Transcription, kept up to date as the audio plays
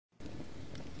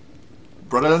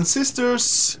Brothers and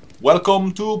sisters,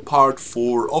 welcome to part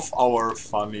 4 of our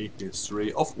funny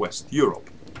history of West Europe.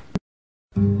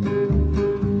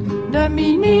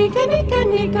 Dominique et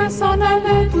Nique s'en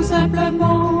allaient tout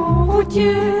simplement,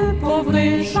 routiers, pauvres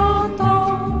et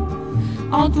chantants.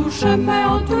 En tout chemin,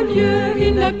 en tout lieu,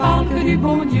 ils ne parlent que du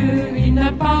bon Dieu, ils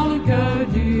ne parlent que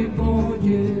du bon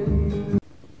Dieu.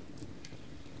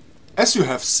 As you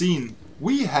have seen,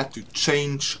 we had to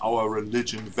change our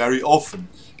religion very often,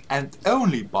 and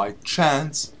only by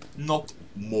chance, not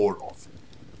more often.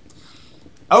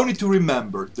 Only to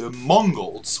remember, the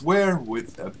Mongols were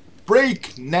with a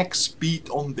breakneck speed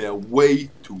on their way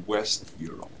to West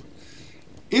Europe.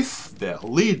 If their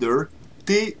leader,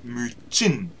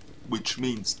 Temujin, which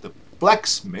means the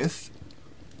blacksmith,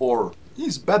 or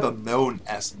he's better known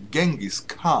as Genghis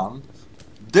Khan,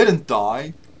 didn't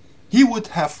die, he would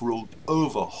have ruled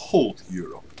over whole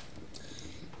Europe.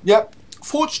 Yep,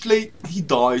 fortunately he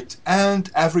died,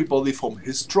 and everybody from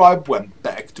his tribe went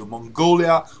back to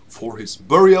Mongolia for his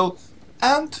burial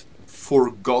and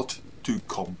forgot to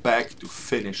come back to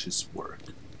finish his work.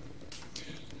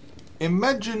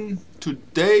 Imagine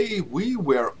today we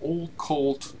were all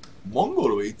called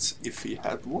Mongoloids if he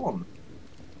had won.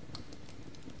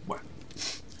 Well,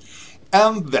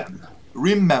 and then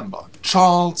remember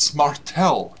Charles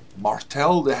Martell,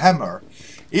 Martell the Hammer.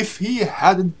 If he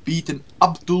hadn't beaten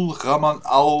Abdul Rahman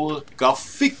al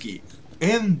Ghafiqi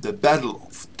in the Battle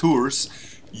of Tours,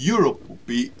 Europe would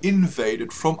be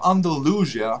invaded from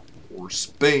Andalusia, or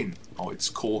Spain, how it's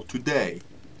called today.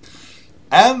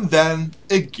 And then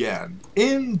again,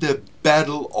 in the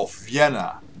Battle of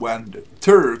Vienna, when the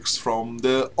Turks from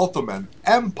the Ottoman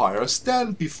Empire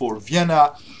stand before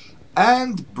Vienna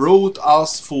and brought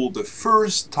us for the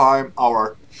first time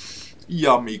our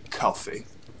yummy coffee.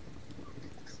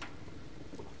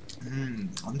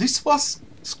 And this was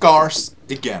scarce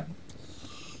again.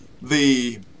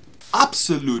 The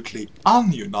absolutely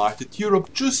ununited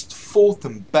Europe just fought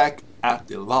them back at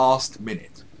the last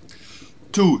minute.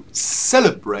 To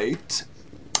celebrate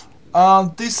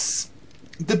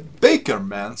the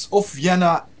bakermans of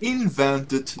Vienna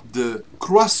invented the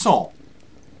croissant.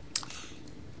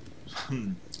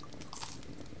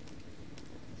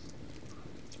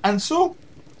 And so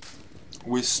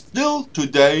we still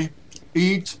today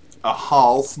eat a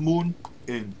half moon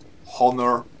in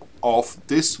honor of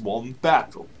this one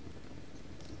battle.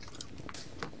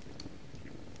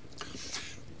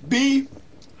 Be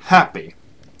happy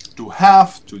to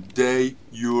have today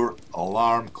your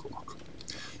alarm clock.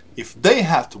 If they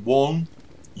had won,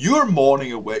 your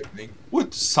morning awakening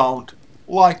would sound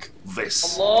like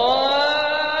this.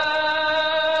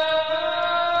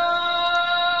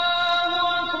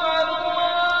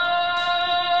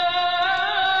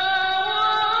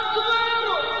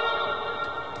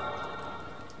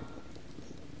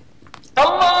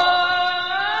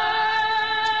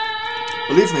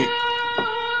 Believe me,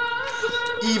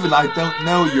 even I don't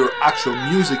know your actual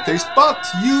music taste, but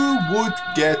you would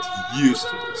get used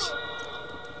to this.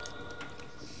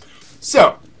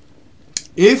 So,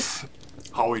 if,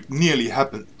 how it nearly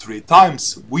happened 3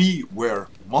 times, we were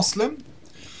Muslim,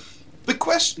 the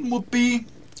question would be,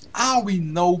 are we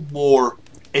no more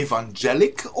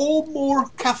evangelic or more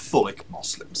Catholic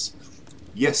Muslims?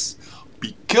 Yes,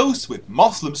 because with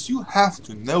Muslims you have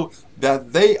to know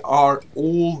that they are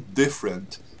all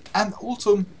different, and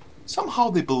also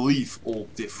somehow they believe all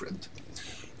different.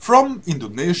 From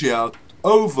Indonesia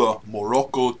over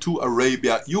Morocco to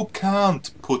Arabia, you can't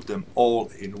put them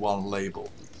all in one label.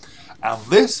 And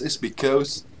this is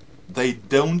because they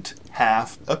don't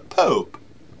have a pope.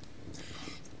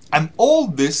 And all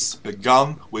this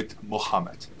began with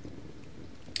Muhammad.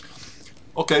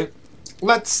 Okay,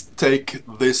 let's take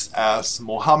this as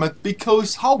Muhammad,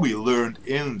 because how we learned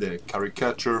in the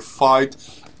caricature fight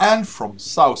and from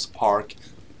South Park,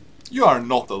 you are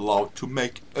not allowed to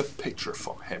make a picture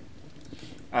from him.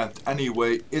 And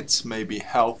anyway, it's maybe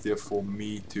healthier for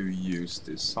me to use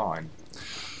this sign.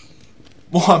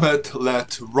 Muhammad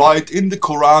let write in the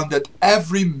Quran that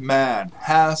every man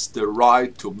has the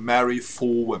right to marry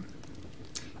 4 women.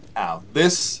 And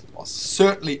this was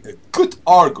certainly a good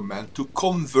argument to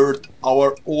convert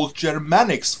our old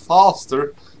Germanics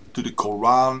faster to the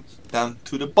Quran than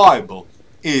to the Bible,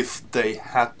 if they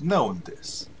had known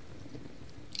this.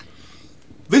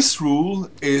 This rule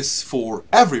is for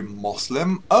every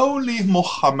Muslim, only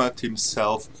Muhammad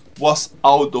himself was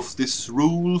out of this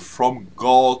rule from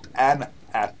God and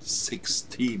had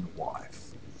 16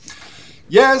 wives.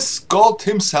 Yes, God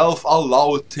himself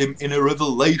allowed him in a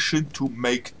revelation to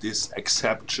make this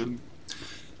exception.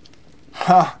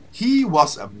 he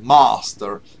was a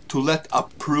master to let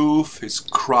approve his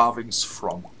cravings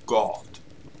from God.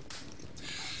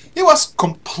 He was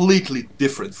completely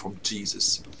different from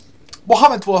Jesus.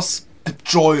 Muhammad was a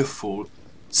joyful,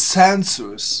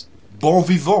 sensuous, bon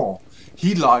vivant.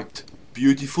 He liked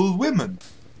beautiful women,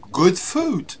 good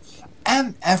food,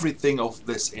 and everything of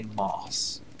this in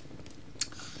mass.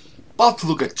 But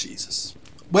look at Jesus.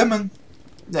 Women?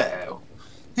 No.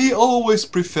 He always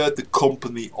preferred the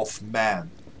company of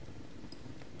men.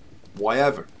 Why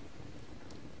ever?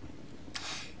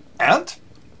 And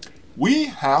we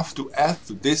have to add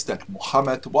to this that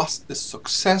Muhammad was a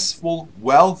successful,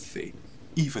 wealthy,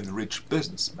 even rich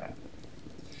businessman.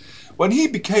 When he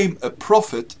became a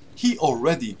prophet, he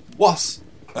already was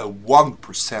a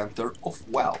 1%er of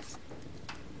wealth.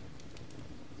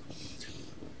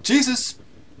 Jesus,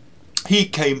 he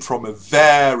came from a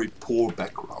very poor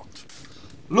background.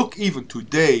 Look, even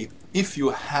today, if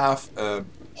you have a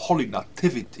Holy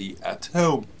Nativity at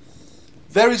home,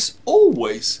 there is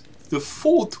always the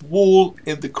fourth wall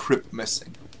in the crypt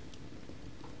missing.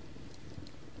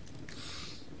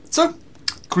 So,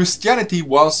 Christianity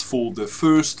was for the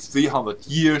first 300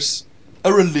 years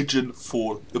a religion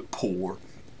for the poor,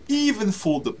 even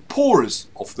for the poorest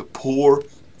of the poor,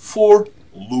 for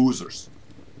losers.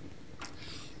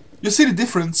 You see the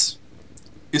difference?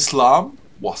 Islam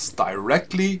was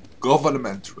directly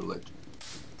government religion.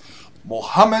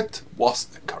 Muhammad was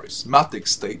a charismatic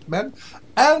statesman,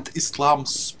 and Islam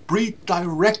spread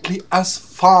directly as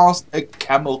fast as a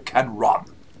camel can run.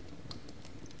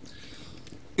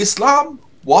 Islam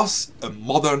was a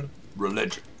modern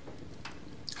religion.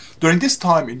 During this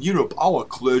time in Europe, our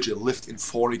clergy lived in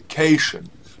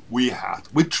fornication. We had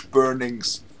witch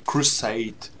burnings,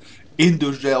 crusade,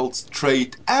 indulgence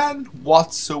trade, and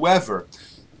whatsoever.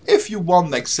 If you want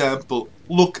an example,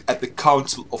 look at the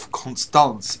Council of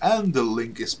Constance, and the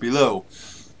link is below.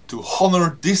 To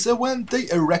honor this event, they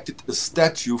erected a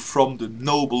statue from the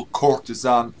noble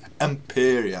courtesan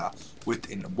Imperia, with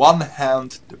in one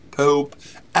hand the Pope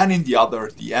and in the other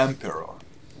the Emperor.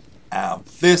 And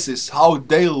this is how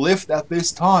they lived at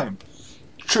this time.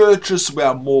 Churches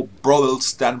were more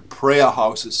brothels than prayer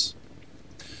houses.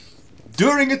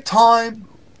 During a time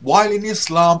while in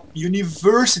Islam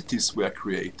universities were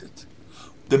created.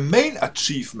 The main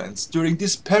achievements during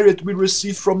this period we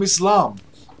received from Islam: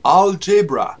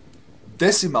 algebra,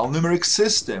 decimal numeric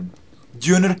system,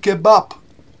 doner kebab,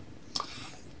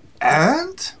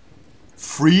 and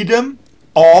freedom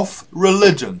of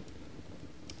religion.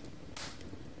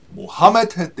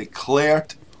 Muhammad had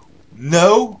declared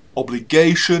no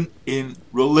obligation in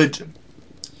religion.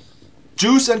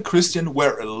 Jews and Christians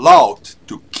were allowed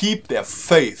to keep their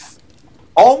faith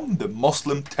on the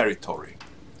Muslim territory.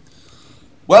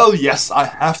 Well, yes, I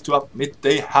have to admit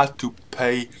they had to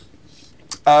pay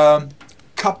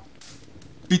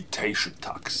capitation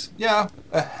tax. Yeah,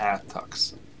 a head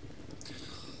tax.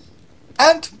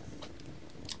 And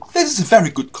this is a very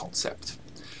good concept.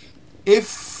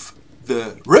 If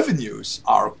the revenues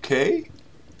are okay,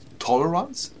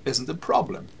 tolerance isn't a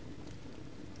problem.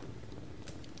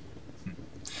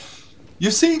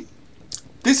 You see,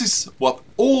 this is what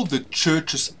all the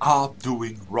churches are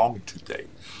doing wrong today.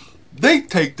 They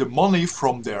take the money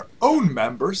from their own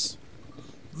members.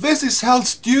 This is hell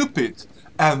stupid,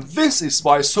 and this is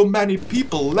why so many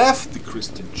people left the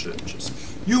Christian churches.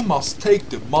 You must take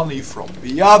the money from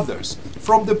the others,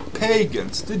 from the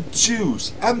pagans, the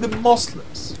Jews and the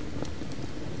Muslims.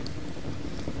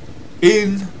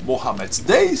 In Muhammad's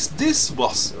days, this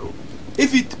was so.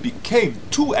 If it became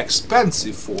too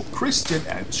expensive for Christians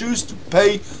and Jews to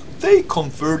pay, they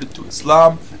converted to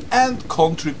Islam and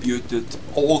contributed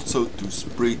also to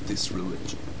spread this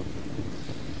religion.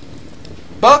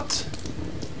 But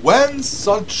when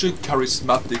such a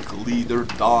charismatic leader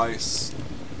dies,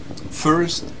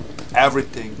 first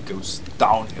everything goes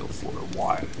downhill for a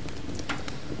while.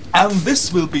 And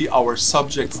this will be our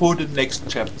subject for the next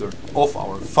chapter of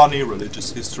our funny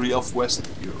religious history of West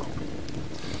Europe.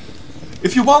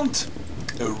 If you want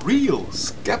a real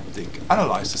skeptic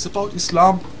analysis about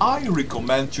Islam, I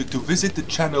recommend you to visit the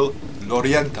channel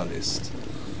LORIENTALIST.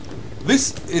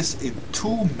 This is in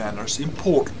two manners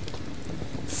important.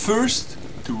 First,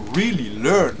 to really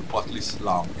learn what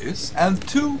Islam is, and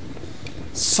two,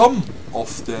 some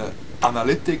of the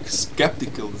analytic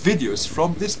skeptical videos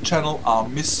from this channel are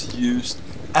misused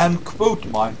and quote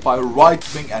mined by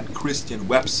right-wing and Christian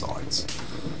websites.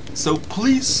 So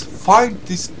please find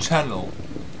this channel,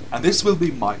 and this will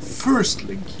be my first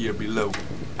link here below,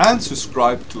 and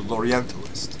subscribe to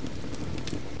LORIENTALIST.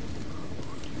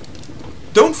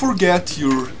 Don't forget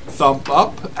your thumb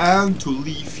up and to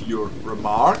leave your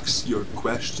remarks, your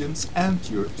questions and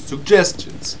your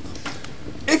suggestions.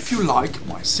 If you like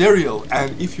my serial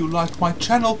and if you like my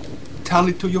channel, tell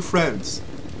it to your friends.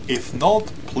 If not,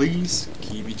 please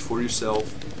keep it for yourself.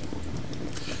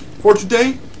 For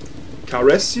today,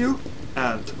 caress you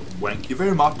and thank you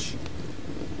very much.